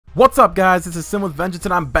What's up, guys? This is Sim with Vengeance,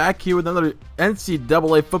 and I'm back here with another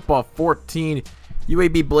NCAA Football 14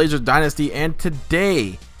 UAB Blazers Dynasty. And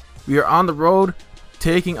today we are on the road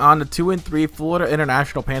taking on the 2-3 Florida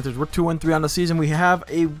International Panthers. We're 2-3 on the season. We have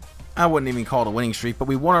I wouldn't even call it a winning streak, but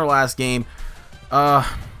we won our last game.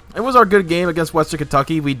 It was our good game against Western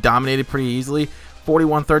Kentucky. We dominated pretty easily.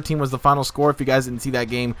 41-13 was the final score. If you guys didn't see that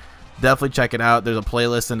game, definitely check it out. There's a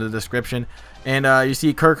playlist in the description. And you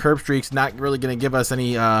see Kirk Herbstreit's not really going to give us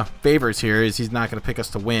any favors here. He's not going to pick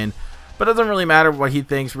us to win. But it doesn't really matter what he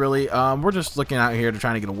thinks, really. We're just looking out here to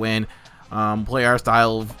try to get a win. Play our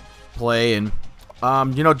style of play. And,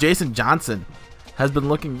 you know, Jason Johnson has been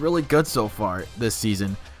looking really good so far this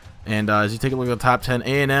season. And as you take a look at the top 10,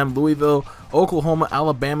 A&M, Louisville, Oklahoma,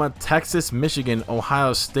 Alabama, Texas, Michigan,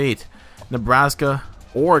 Ohio State, Nebraska,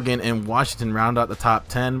 Oregon, and Washington round out the top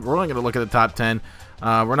 10. We're only going to look at the top 10.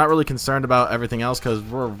 We're not really concerned about everything else because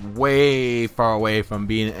we're way far away from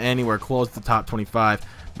being anywhere close to the top 25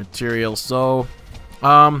 material. So,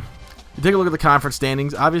 you take a look at the conference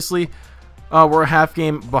standings. Obviously, we're a half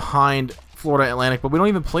game behind Florida Atlantic, but we don't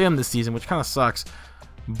even play them this season, which kind of sucks.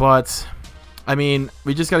 But, I mean,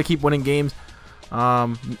 we just got to keep winning games.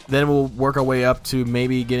 Then we'll work our way up to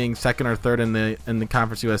maybe getting second or third in the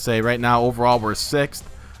Conference USA. Right now, overall, we're 6th.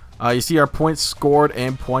 You see our points scored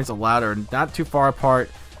and points allowed are not too far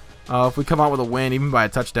apart. If we come out with a win, even by a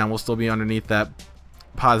touchdown, we'll still be underneath that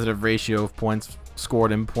positive ratio of points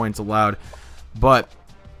scored and points allowed. But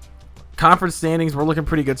conference standings, we're looking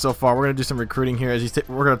pretty good so far. We're going to do some recruiting here.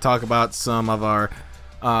 We're going to talk about some of our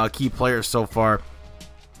key players so far.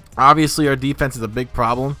 Obviously, our defense is a big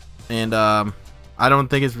problem, and I don't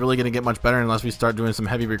think it's really going to get much better unless we start doing some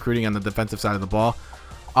heavy recruiting on the defensive side of the ball.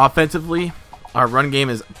 Offensively, our run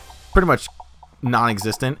game is pretty much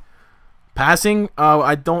non-existent. Passing,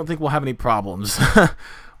 I don't think we'll have any problems.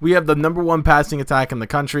 We have the #1 passing attack in the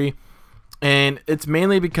country, and it's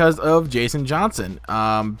mainly because of Jason Johnson.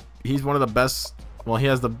 He's one of the best. Well, he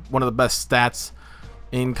has one of the best stats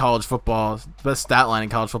in college football. Best stat line in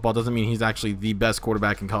college football. Doesn't mean he's actually the best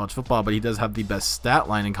quarterback in college football, but he does have the best stat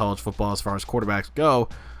line in college football as far as quarterbacks go.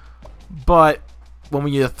 But when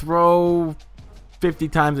you throw 50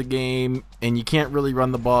 times a game and you can't really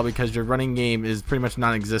run the ball because your running game is pretty much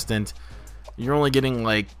non-existent, you're only getting,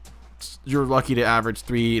 like, you're lucky to average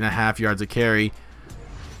 3.5 yards a carry.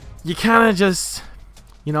 You kind of just,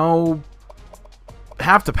 you know,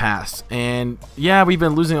 have to pass. And yeah, we've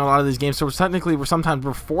been losing a lot of these games, so sometimes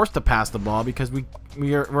we're forced to pass the ball because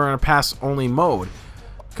we're in a pass only mode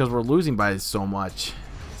because we're losing by so much.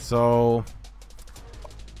 So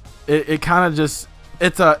it kind of just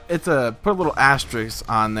it's a put a little asterisk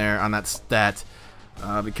on there on that stat,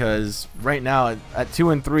 because right now at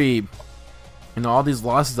 2-3, you know, all these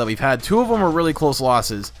losses that we've had, 2 of them are really close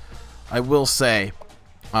losses, I will say.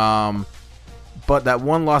 But that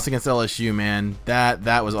one loss against LSU, man,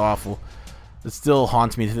 that was awful. It still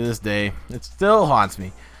haunts me to this day. It still haunts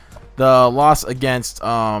me. The loss against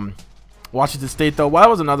Washington State, though, well, that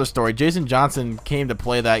was another story. Jason Johnson came to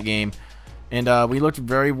play that game, and we looked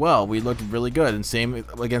very well. We looked really good. And same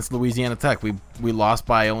against Louisiana Tech. We lost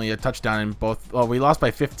by only a touchdown in both. Well, we lost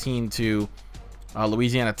by 15 to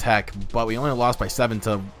Louisiana Tech, but we only lost by 7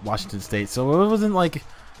 to Washington State. So it wasn't like,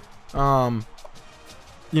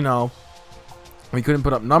 you know, we couldn't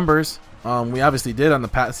put up numbers. We obviously did on the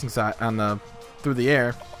passing side, through the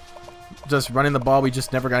air. Just running the ball, we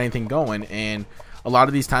just never got anything going. And a lot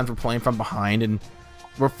of these times we're playing from behind and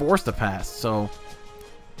we're forced to pass. So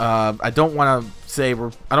I don't want to say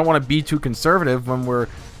I don't want to be too conservative when we're,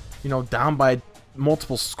 you know, down by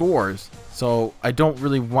multiple scores. So I don't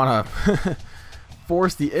really want to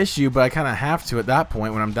force the issue, but I kind of have to at that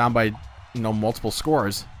point when I'm down by, you know, multiple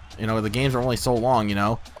scores. You know, the games are only so long, you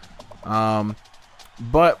know.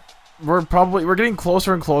 But we're getting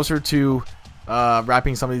closer and closer to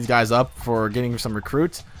wrapping some of these guys up for getting some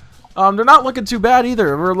recruits. They're not looking too bad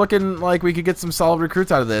either. We're looking like we could get some solid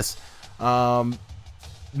recruits out of this.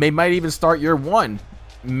 They might even start year 1,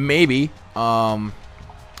 maybe. I'm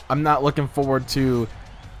not looking forward to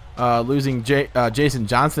losing Jason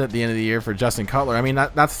Johnson at the end of the year for Justin Cutler. I mean,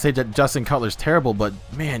 not to say that Justin Cutler's terrible, but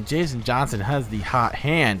man, Jason Johnson has the hot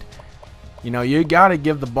hand. You know, you got to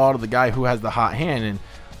give the ball to the guy who has the hot hand. And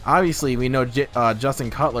obviously, we know Justin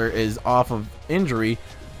Cutler is off of injury,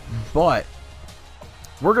 but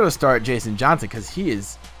we're going to start Jason Johnson because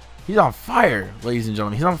he's on fire, ladies and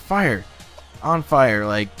gentlemen. He's on fire. On fire.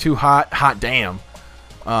 Like, too hot. Hot damn.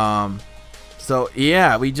 So,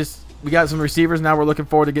 yeah, we got some receivers now. We're looking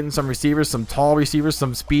forward to getting some receivers, some tall receivers,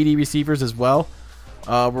 some speedy receivers as well.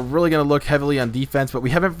 We're really going to look heavily on defense, but we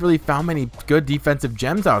haven't really found many good defensive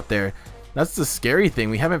gems out there. That's the scary thing.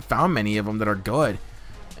 We haven't found many of them that are good.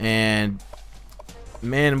 And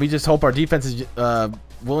man, we just hope our defense is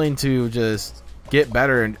willing to just get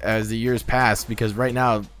better as the years pass, because right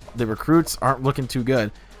now the recruits aren't looking too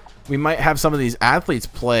good. We might have some of these athletes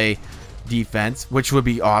play defense, which would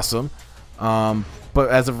be awesome. But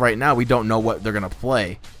as of right now, we don't know what they're going to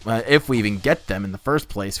play. If we even get them in the first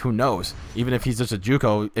place, who knows? Even if he's just a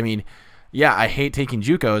JUCO, I mean, yeah, I hate taking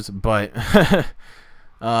JUCOs, but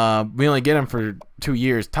we only get him for 2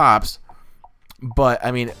 years tops. But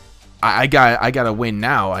I mean, I got to win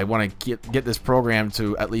now. I want to get this program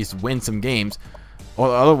to at least win some games,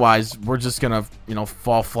 or otherwise we're just gonna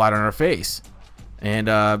fall flat on our face. And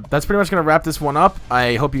that's pretty much gonna wrap this one up.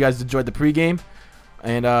 I hope you guys enjoyed the pregame,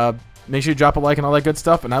 and make sure you drop a like and all that good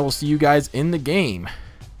stuff. And I will see you guys in the game.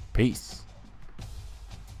 Peace.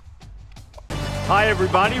 Hi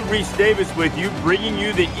everybody, Reese Davis with you, bringing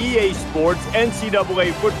you the EA Sports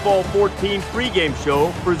NCAA Football 14 pregame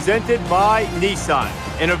show presented by Nissan.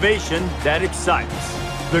 Innovation that excites.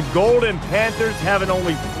 The Golden Panthers haven't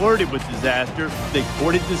only flirted with disaster, they've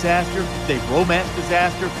courted disaster, they've romanced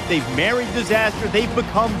disaster, they've married disaster, they've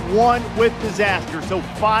become one with disaster. So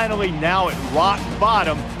finally, now at rock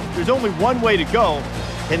bottom, there's only one way to go,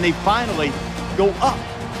 and they finally go up.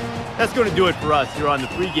 That's going to do it for us here on the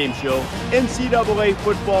pregame show. NCAA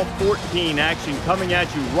Football 14 action coming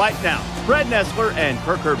at you right now. Fred Nessler and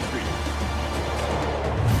Kirk Herbstreit.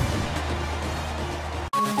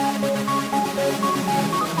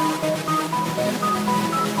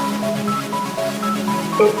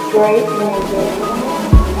 It's great music.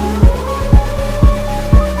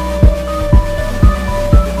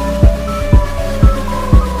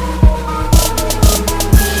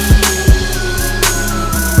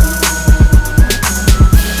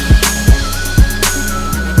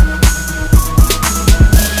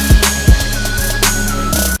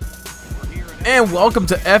 And welcome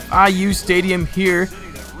to FIU Stadium here.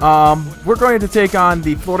 We're going to take on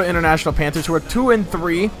the Florida International Panthers, who are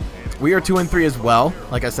 2-3. We are 2-3 as well,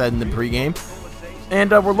 like I said in the pregame. And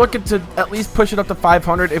we're looking to at least push it up to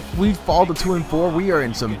 500. If we fall to 2-4, we are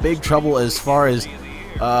in some big trouble as far as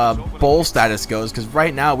bowl status goes. Because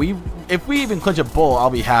right now, if we even clinch a bowl, I'll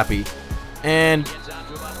be happy. And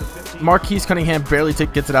Marquise Cunningham barely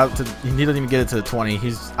gets it out to. He doesn't even get it to the 20.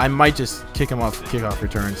 I might just kick him off kickoff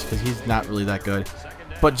returns because he's not really that good.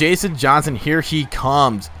 But Jason Johnson, here he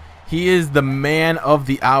comes. He is the man of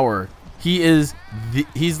the hour. He's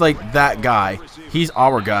like that guy. He's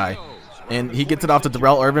our guy, and he gets it off to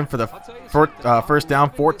Darrell Irvin for the first down,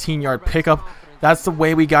 14-yard pickup. That's the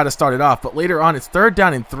way we got to start it off. But later on, it's 3rd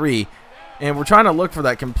down and 3. And we're trying to look for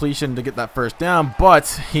that completion to get that first down, but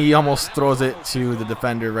he almost throws it to the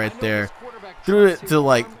defender right there. Threw it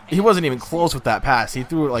to he wasn't even close with that pass. He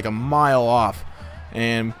threw it like a mile off,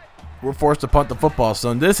 and we're forced to punt the football.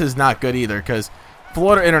 So this is not good either, because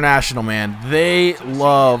Florida International, man, they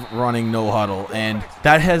love running no huddle, and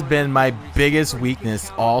that has been my biggest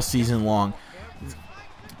weakness all season long.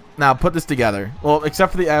 Now put this together. Well,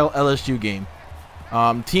 except for the LSU game,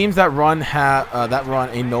 teams that run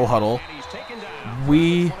a no huddle,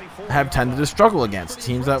 we have tended to struggle against.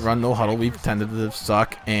 Teams that run no huddle, we've tended to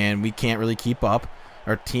suck, and we can't really keep up.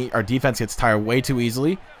 Our defense gets tired way too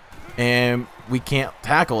easily, and we can't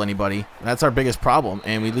tackle anybody. That's our biggest problem,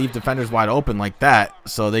 and we leave defenders wide open like that,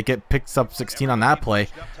 so they get picked up 16 on that play.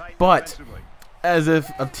 But as if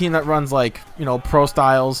a team that runs pro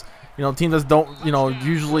styles, teams that don't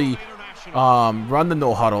usually run the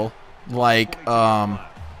no huddle, oh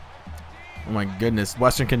my goodness,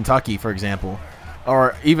 Western Kentucky, for example,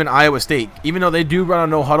 or even Iowa State, even though they do run a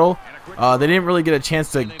no huddle, they didn't really get a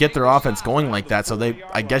chance to get their offense going like that. So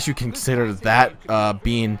I guess you consider that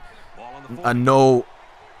being a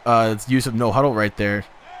use of no huddle right there.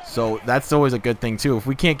 So that's always a good thing too. If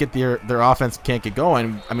we can't get their offense can't get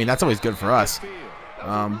going, I mean, that's always good for us.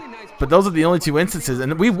 But those are the only 2 instances,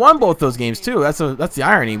 and we won both those games too. That's the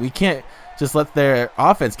irony. We can't just let their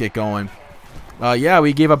offense get going. Yeah,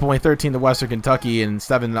 we gave up only 13 to Western Kentucky and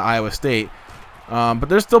 7 to Iowa State. But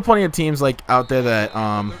there's still plenty of teams out there that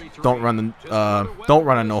don't run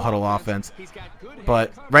a no huddle offense.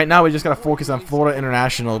 But right now we just gotta focus on Florida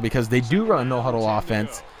International, because they do run a no huddle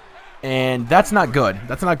offense, and that's not good.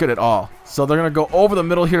 That's not good at all. So they're gonna go over the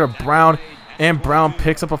middle here to Brown, and Brown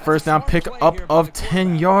picks up a first down, pick up of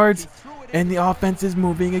 10 yards, and the offense is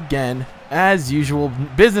moving again as usual.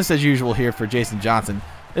 Business as usual here for Jason Johnson.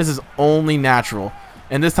 This is only natural.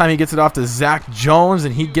 And this time he gets it off to Zach Jones,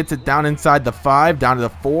 and he gets it down inside the 5, down to the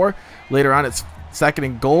 4. Later on, it's 2nd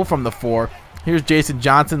and goal from the 4. Here's Jason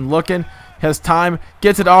Johnson looking, has time,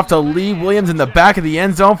 gets it off to Lee Williams in the back of the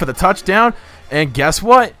end zone for the touchdown. And guess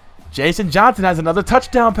what? Jason Johnson has another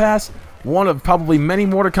touchdown pass. One of probably many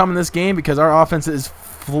more to come in this game because our offense is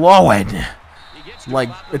flowing.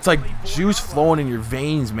 It's like juice flowing in your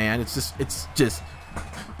veins, man. It's just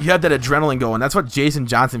you have that adrenaline going. That's what Jason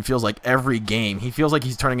Johnson feels like every game. He feels like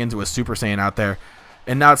he's turning into a Super Saiyan out there.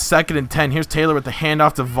 And now it's 2nd and 10. Here's Taylor with the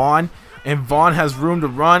handoff to Vaughn. And Vaughn has room to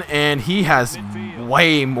run, and he has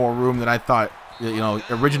way more room than I thought,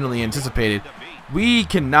 originally anticipated. We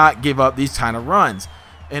cannot give up these kind of runs.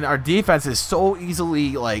 And our defense is so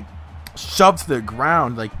easily, shoved to the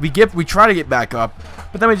ground. We try to get back up,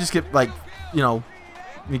 but then we just get,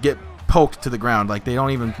 we get poked to the ground. They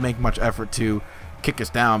don't even make much effort to kick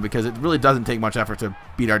us down because it really doesn't take much effort to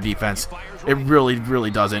beat our defense. It really,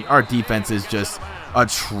 really doesn't. Our defense is just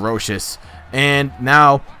atrocious. And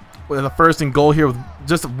now with a 1st and goal here with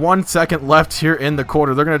just 1 second left here in the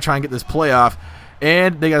quarter, they're going to try and get this play off.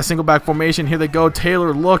 And they got a single back formation. Here they go.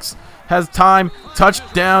 Taylor looks, has time,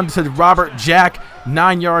 touchdown to Robert Jack,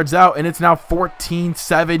 9 yards out, and it's now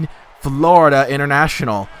 14-7 Florida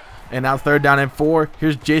International. And now 3rd down and 4.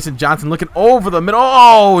 Here's Jason Johnson looking over the middle.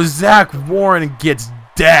 Oh, Zach Warren gets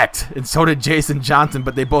decked. And so did Jason Johnson,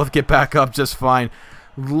 but they both get back up just fine.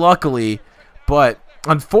 Luckily, but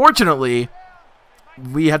unfortunately,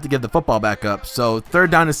 we have to get the football back up. So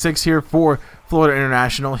 3rd down and 6 here for Florida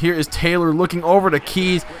International. Here is Taylor looking over to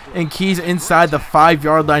Keys, and Keys inside the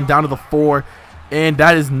 5-yard line down to the 4. And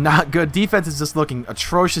that is not good. Defense is just looking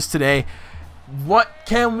atrocious today. What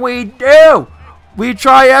can we do? We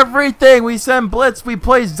try everything. We send blitz. We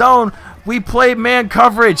play zone. We play man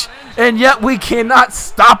coverage. And yet we cannot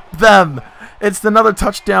stop them. It's another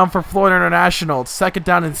touchdown for Florida International. It's 2nd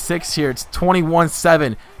down and 6 here. It's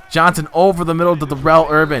 21-7. Johnson over the middle to Darrell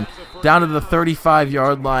Urban. Down to the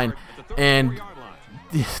 35-yard line. And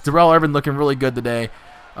Darrell Urban looking really good today.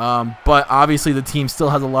 But obviously the team still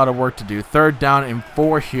has a lot of work to do. 3rd down and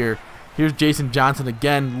 4 here. Here's Jason Johnson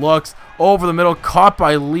again. Looks over the middle. Caught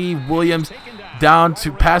by Lee Williams. Down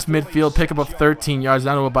to past midfield, pick up of 13 yards,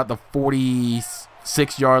 down to about the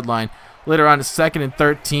 46-yard line. Later on to 2nd and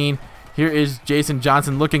 13. Here is Jason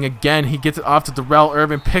Johnson looking again. He gets it off to Darrell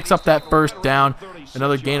Urban, picks up that 1st down.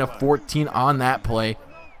 Another gain of 14 on that play.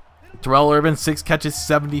 Darrell Urban, 6 catches,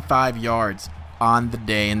 75 yards on the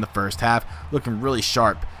day in the 1st half. Looking really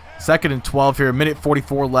sharp. 2nd and 12 here,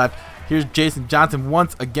 1:44 left. Here's Jason Johnson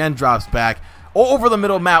once again drops back. Over the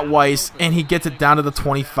middle, Matt Weiss, and he gets it down to the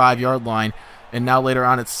 25-yard line. And now later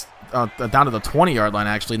on it's down to the 20-yard line,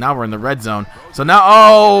 actually. Now we're in the red zone. So now,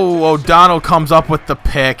 O'Donnell comes up with the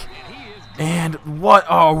pick. And what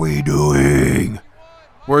are we doing?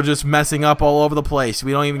 We're just messing up all over the place.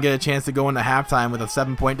 We don't even get a chance to go into halftime with a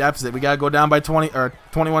 7-point deficit. We got to go down by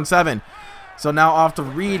 21-7. So now off to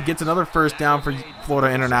Reed, gets another 1st down for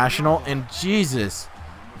Florida International. And Jesus,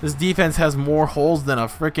 this defense has more holes than a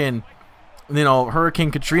freaking,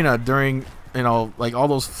 Hurricane Katrina during, all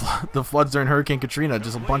those the floods during Hurricane Katrina.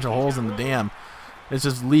 Just a bunch of holes in the dam. It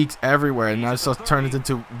just leaks everywhere, and that just turns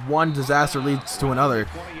into one disaster leads to another,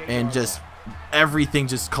 and just everything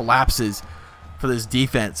just collapses for this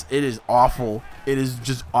defense. It is awful. It is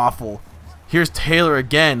just awful. Here's Taylor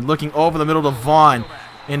again, looking over the middle to Vaughn,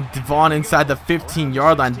 and Vaughn inside the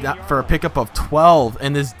 15-yard line for a pickup of 12.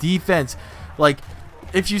 And this defense,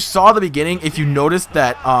 if you saw the beginning, if you noticed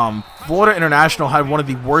that Florida International had one of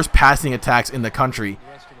the worst passing attacks in the country,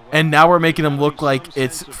 and now we're making them look like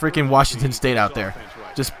it's freaking Washington State out there.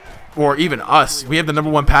 Or even us. We have the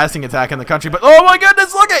 #1 passing attack in the country, but oh my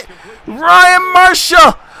goodness, look at Ryan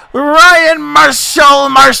Marshall!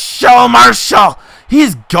 Marshall!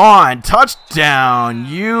 He's gone. Touchdown.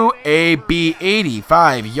 UAB,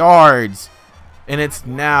 85 yards. And it's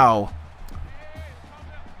now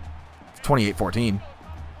 28-14.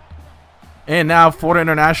 And now Florida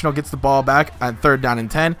International gets the ball back on 3rd down and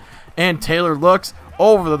 10. And Taylor looks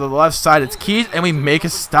over to the left side. It's Keys, and we make a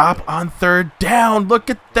stop on 3rd down. Look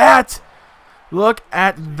at that. Look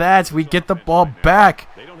at that. We get the ball back.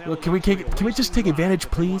 Look, can we just take advantage,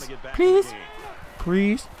 please? Please?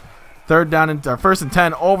 3rd down and 1st and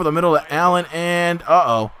 10 over the middle to Allen, and it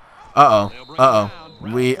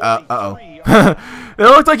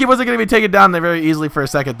looked like he wasn't going to be taken down there very easily for a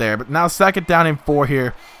second there, but now 2nd down and 4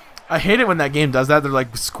 here. I hate it when that game does that. They're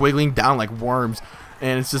like squiggling down like worms,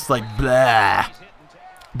 and it's just like blah.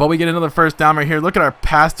 But we get another 1st down right here. Look at our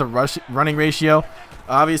pass to running ratio.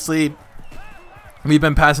 Obviously, we've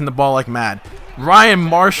been passing the ball like mad. Ryan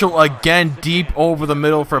Marshall again deep over the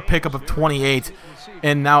middle for a pickup of 28.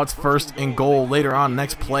 And now it's 1st and goal later on,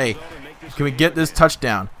 next play. Can we get this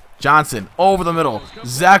touchdown? Johnson over the middle.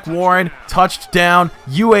 Zach Warren, touchdown.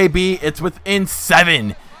 UAB, it's within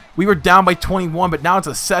 7. We were down by 21, but now it's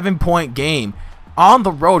a 7-point game. on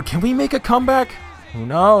the road. Can we make a comeback? Who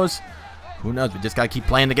knows? Who knows? We just got to keep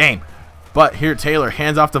playing the game. But here, Taylor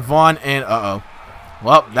hands off to Vaughn, and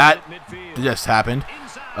well, that just happened.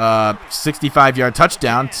 65-yard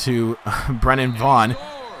touchdown to Brennan Vaughn,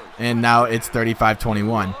 and now it's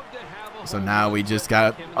 35-21. So now we just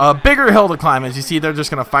got a bigger hill to climb. As you see, they're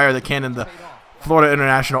just going to fire the cannon. The Florida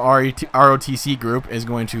International ROTC group is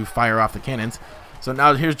going to fire off the cannons. So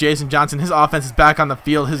now here's Jason Johnson. His offense is back on the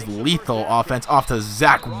field. His lethal offense off to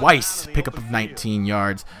Zach Weiss. Pickup of 19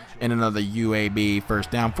 yards and another UAB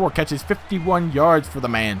first down. 4 catches, 51 yards for the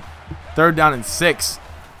man. 3rd down and 6.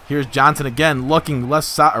 Here's Johnson again, looking left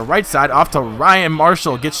side or right side off to Ryan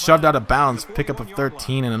Marshall. Gets shoved out of bounds. Pickup of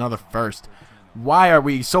 13 and another first. Why are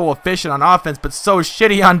we so efficient on offense but so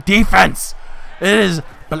shitty on defense? It is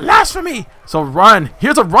blasphemy. So run.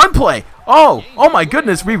 Here's a run play. Oh my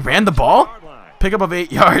goodness. We ran the ball. Pickup of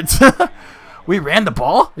 8 yards. We ran the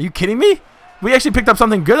ball? Are you kidding me? We actually picked up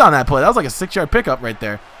something good on that play. That was like a 6-yard pickup right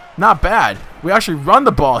there. Not bad. We actually run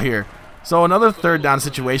the ball here. So another 3rd down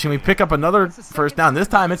situation. We pick up another first down. This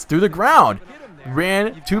time it's through the ground.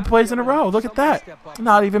 Ran 2 plays in a row. Look at that.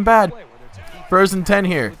 Not even bad. 1st and 10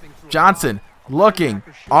 here. Johnson looking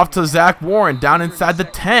off to Zach Warren down inside the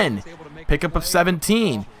 10. Pickup of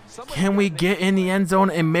 17. Can we get in the end zone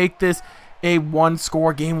and make this a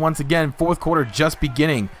 1-score game once again? 4th quarter just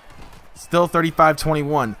beginning. Still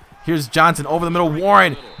 35-21. Here's Johnson over the middle.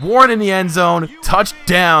 Warren in the end zone.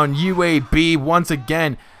 Touchdown UAB once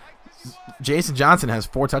again. Jason Johnson has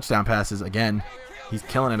 4 touchdown passes again. He's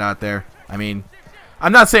killing it out there. I mean,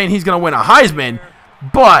 I'm not saying he's going to win a Heisman,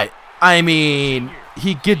 but I mean,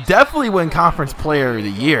 he could definitely win Conference Player of the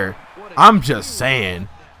Year. I'm just saying,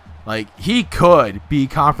 like, he could be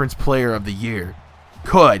Conference Player of the Year.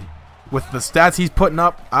 Could. With the stats he's putting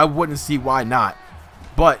up, I wouldn't see why not.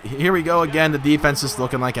 But here we go again. The defense is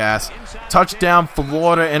looking like ass. Touchdown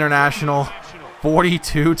Florida International,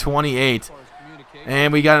 42-28.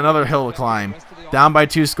 And we got another hill to climb. Down by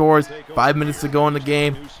 2 scores, 5 minutes to go in the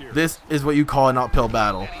game. This is what you call an uphill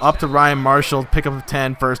battle. Up to Ryan Marshall, pickup of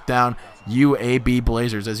 10, first down, UAB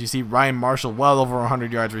Blazers. As you see, Ryan Marshall well over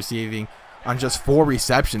 100 yards receiving on just 4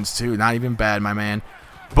 receptions too. Not even bad, my man.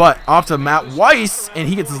 But off to Matt Weiss, and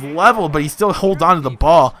he gets his level, but he still holds on to the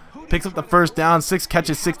ball. Picks up the first down, 6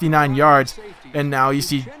 catches, 69 yards. And now you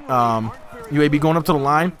see UAB going up to the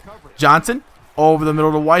line. Johnson over the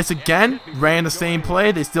middle to Weiss again. Ran the same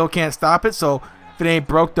play. They still can't stop it. So if it ain't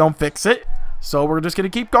broke, don't fix it. So we're just going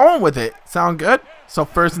to keep going with it. Sound good? So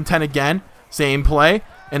 1st and 10 again. Same play.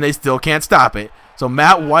 And they still can't stop it. So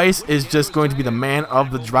Matt Weiss is just going to be the man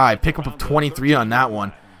of the drive. Pickup of 23 on that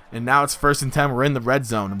one. And now it's 1st and 10. We're in the red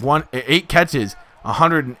zone. 8 catches,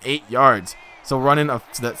 108 yards. So running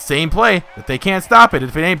that same play that they can't stop it.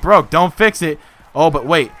 If it ain't broke, don't fix it. Oh, but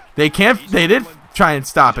wait. They did try and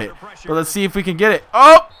stop it. But let's see if we can get it.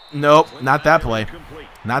 Oh, nope. Not that play.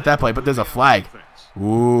 Not that play, but there's a flag.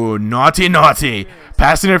 Ooh, naughty, naughty.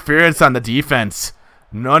 Pass interference on the defense.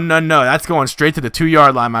 No, no, no. That's going straight to the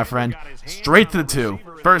 2-yard line, my friend. Straight to the 2.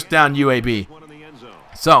 First down, UAB.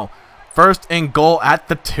 So, 1st and goal at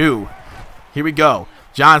the 2. Here we go.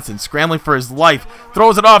 Johnson scrambling for his life.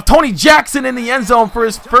 Throws it off. Tony Jackson in the end zone for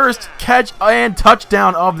his first catch and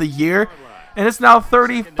touchdown of the year. And it's now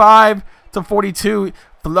 35-42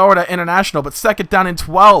 Florida International, but 2nd down and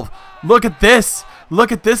 12. Look at this.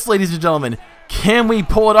 Look at this, ladies and gentlemen. Can we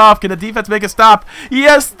pull it off? Can the defense make a stop?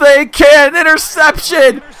 Yes, they can.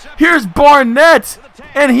 Interception. Here's Barnett,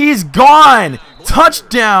 and he's gone.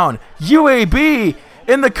 Touchdown. UAB,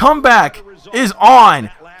 and the comeback is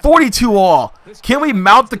on. 42-all. Can we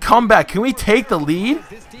mount the comeback? Can we take the lead?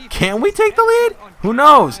 Can we take the lead? Who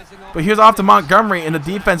knows? But here's off to Montgomery, and the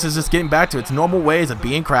defense is just getting back to its normal ways of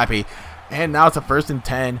being crappy. And now it's a 1st and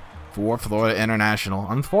 10 for Florida International.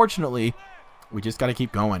 Unfortunately, we just got to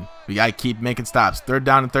keep going. We got to keep making stops. 3rd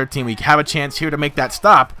down and 13. We have a chance here to make that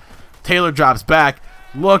stop. Taylor drops back.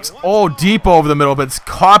 Looks deep over the middle, but it's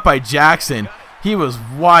caught by Jackson. He was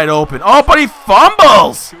wide open. Oh, but he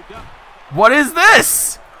fumbles. What is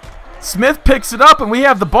this? Smith picks it up, and we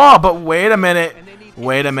have the ball. But wait a minute.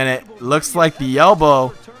 Wait a minute. Looks like the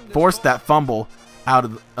elbow forced that fumble out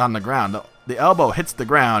on the ground. The elbow hits the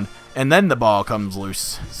ground, and then the ball comes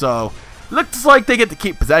loose. So, looks like they get to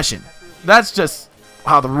keep possession. That's just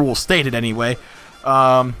how the rules stated anyway.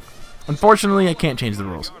 Unfortunately, I can't change the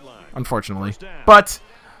rules. Unfortunately. But,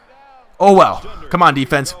 oh well. Come on,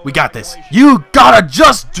 defense. We got this. You gotta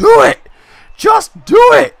just do it. Just do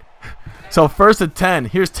it. So 1st and 10.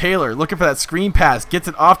 Here's Taylor looking for that screen pass. Gets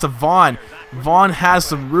it off to Vaughn. Vaughn has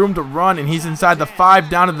some room to run, and he's inside the 5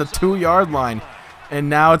 down to the 2-yard line. And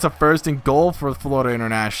now it's a 1st and goal for Florida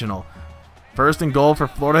International. First and goal for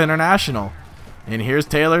Florida International. And here's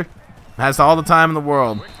Taylor. Has all the time in the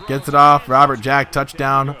world. Gets it off. Robert Jack,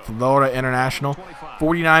 touchdown. Florida International.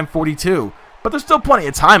 49-42. But there's still plenty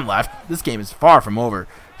of time left. This game is far from over.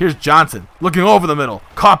 Here's Johnson looking over the middle.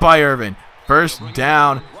 Caught by Irvin. First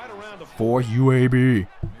down for UAB.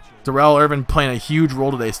 Darrell Irvin playing a huge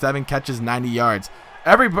role today. 7 catches, 90 yards.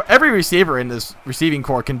 Every receiver in this receiving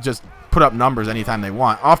corps can just put up numbers anytime they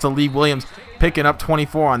want. Off to Lee Williams, picking up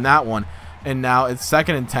 24 on that one. And now it's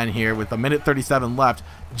 2nd and 10 here with 1:37 left.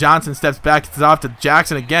 Johnson steps back, it's off to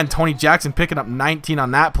Jackson again. Tony Jackson picking up 19 on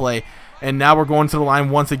that play. And now we're going to the line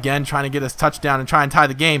once again, trying to get us touchdown and try and tie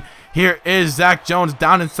the game. Here is Zach Jones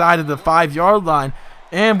down inside of the 5-yard line.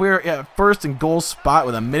 And we're at first and goal spot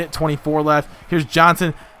with 1:24 left. Here's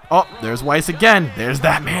Johnson. Oh, there's Weiss again. There's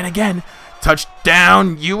that man again.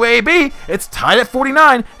 Touchdown, UAB. It's tied at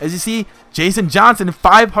 49. As you see, Jason Johnson,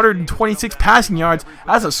 526 passing yards.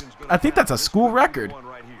 I think that's a school record.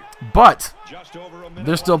 But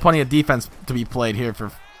there's still plenty of defense to be played here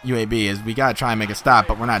for UAB, as we got to try and make a stop,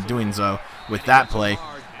 but we're not doing so with that play.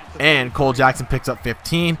 And Cole Jackson picks up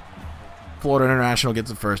 15. Florida International gets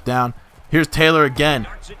the first down. Here's Taylor again.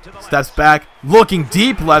 Steps back, looking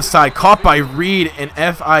deep left side, caught by Reed, and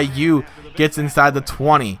FIU gets inside the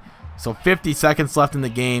 20. So 50 seconds left in the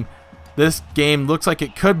game. This game looks like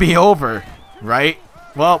it could be over, right?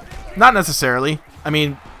 Well, not necessarily. I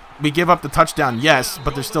mean, we give up the touchdown, yes,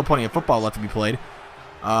 but there's still plenty of football left to be played.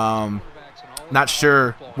 Not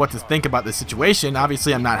sure what to think about this situation.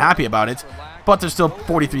 Obviously, I'm not happy about it, but there's still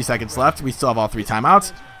 43 seconds left. We still have all 3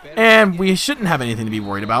 timeouts, and we shouldn't have anything to be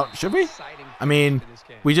worried about, should we? I mean,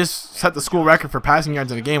 we just set the school record for passing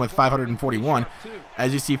yards in a game with 541.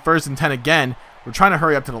 As you see, 1st and 10 again. We're trying to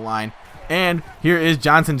hurry up to the line. And here is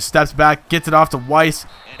Johnson, steps back, gets it off to Weiss,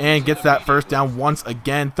 and gets that first down once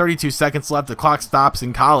again. 32 seconds left. The clock stops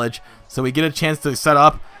in college, so we get a chance to set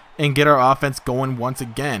up and get our offense going once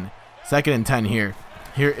again. 2nd and 10 here.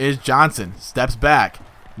 Here is Johnson, steps back,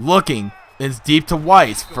 looking, it's deep to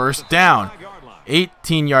Weiss. First down.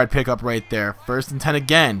 18-yard pickup right there. 1st and 10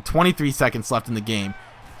 again. 23 seconds left in the game.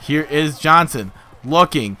 Here is Johnson,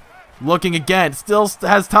 looking again, still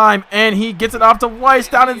has time, and he gets it off to Weiss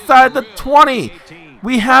down inside the 20.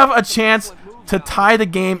 We have a chance to tie the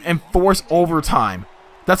game and force overtime.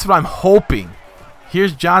 That's what I'm hoping.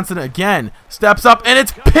 Here's Johnson again, steps up, and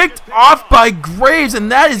it's picked off by Graves,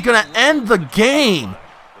 and that is going to end the game.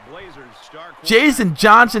 Jason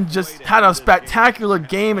Johnson just had a spectacular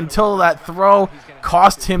game until that throw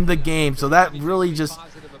cost him the game. So that really just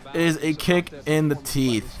is a kick in the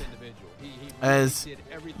teeth, as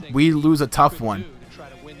we lose a tough one.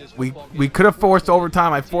 We could have forced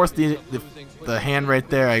overtime. I forced the hand right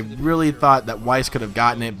there. I really thought that Weiss could have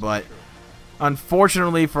gotten it, but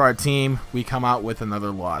unfortunately for our team, we come out with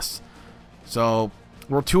another loss. So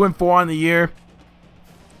we're 2-4 on the year.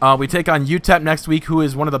 We take on UTEP next week, who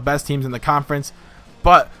is one of the best teams in the conference,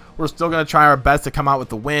 but we're still going to try our best to come out with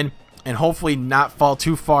the win and hopefully not fall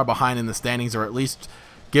too far behind in the standings, or at least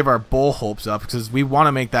give our bowl hopes up, because we want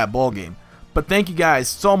to make that bowl game. But thank you guys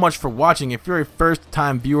so much for watching. If you're a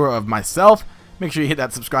first-time viewer of myself, make sure you hit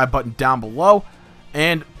that subscribe button down below.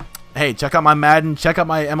 And, hey, check out my Madden, check out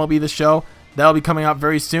my MLB The Show. That'll be coming out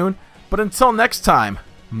very soon. But until next time,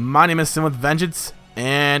 my name is Sin with Vengeance,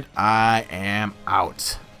 and I am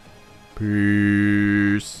out.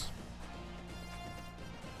 Peace.